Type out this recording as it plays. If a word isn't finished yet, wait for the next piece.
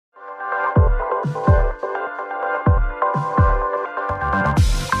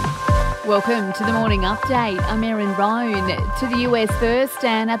Welcome to the Morning Update. I'm Erin Roan. To the US first,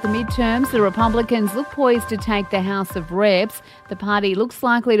 and at the midterms, the Republicans look poised to take the House of Reps. The party looks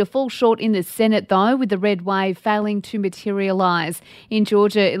likely to fall short in the Senate, though, with the red wave failing to materialise. In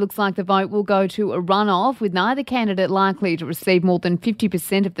Georgia, it looks like the vote will go to a runoff, with neither candidate likely to receive more than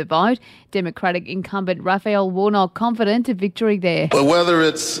 50% of the vote. Democratic incumbent Raphael Warnock confident of victory there. But whether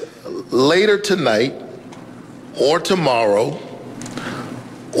it's later tonight or tomorrow,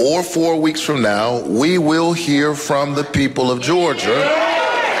 or 4 weeks from now, we will hear from the people of Georgia.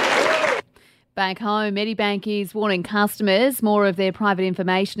 Back home, Medibank is warning customers more of their private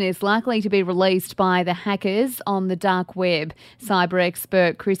information is likely to be released by the hackers on the dark web. Cyber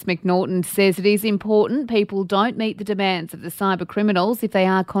expert Chris McNaughton says it is important people don't meet the demands of the cyber criminals if they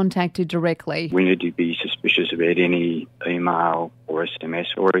are contacted directly. We need to be suspicious about any email or SMS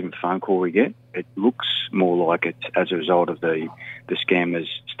or even phone call we get. It looks more like it's as a result of the scammers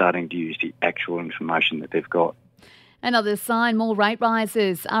starting to use the actual information that they've got. Another sign more rate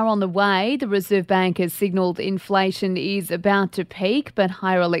rises are on the way. The Reserve Bank has signalled inflation is about to peak, but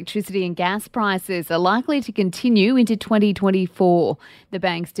higher electricity and gas prices are likely to continue into 2024. The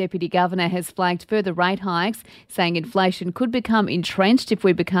bank's deputy governor has flagged further rate hikes, saying inflation could become entrenched if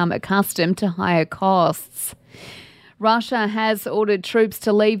we become accustomed to higher costs. Russia has ordered troops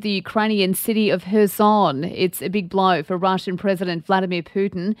to leave the Ukrainian city of Kherson. It's a big blow for Russian President Vladimir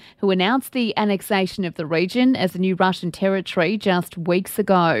Putin, who announced the annexation of the region as a new Russian territory just weeks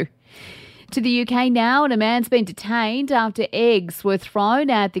ago. To the UK now, and a man's been detained after eggs were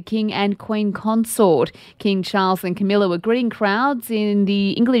thrown at the King and Queen consort. King Charles and Camilla were greeting crowds in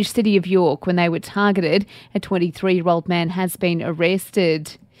the English city of York when they were targeted. A 23-year-old man has been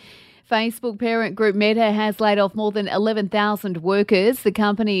arrested. Facebook parent group Meta has laid off more than 11,000 workers. The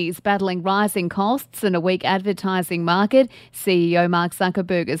company is battling rising costs and a weak advertising market. CEO Mark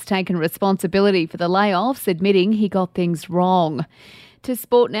Zuckerberg has taken responsibility for the layoffs, admitting he got things wrong. To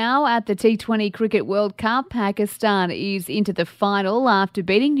sport now, at the T20 Cricket World Cup, Pakistan is into the final after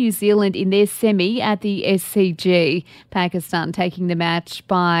beating New Zealand in their semi at the SCG. Pakistan taking the match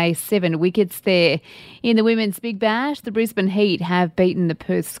by 7 wickets there. In the Women's Big Bash, the Brisbane Heat have beaten the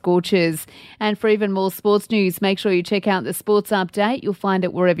Perth Scorchers. And for even more sports news, make sure you check out the Sports Update. You'll find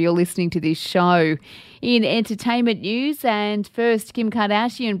it wherever you're listening to this show. In entertainment news, and first Kim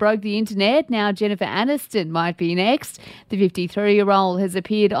Kardashian broke the internet, now Jennifer Aniston might be next. The 53-year-old has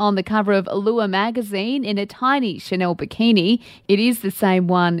appeared on the cover of Allure magazine in a tiny Chanel bikini. It is the same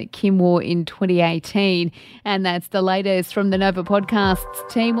one Kim wore in 2018. And that's the latest from the Nova Podcasts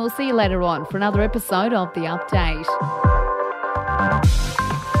team. We'll see you later on for another episode of The Update.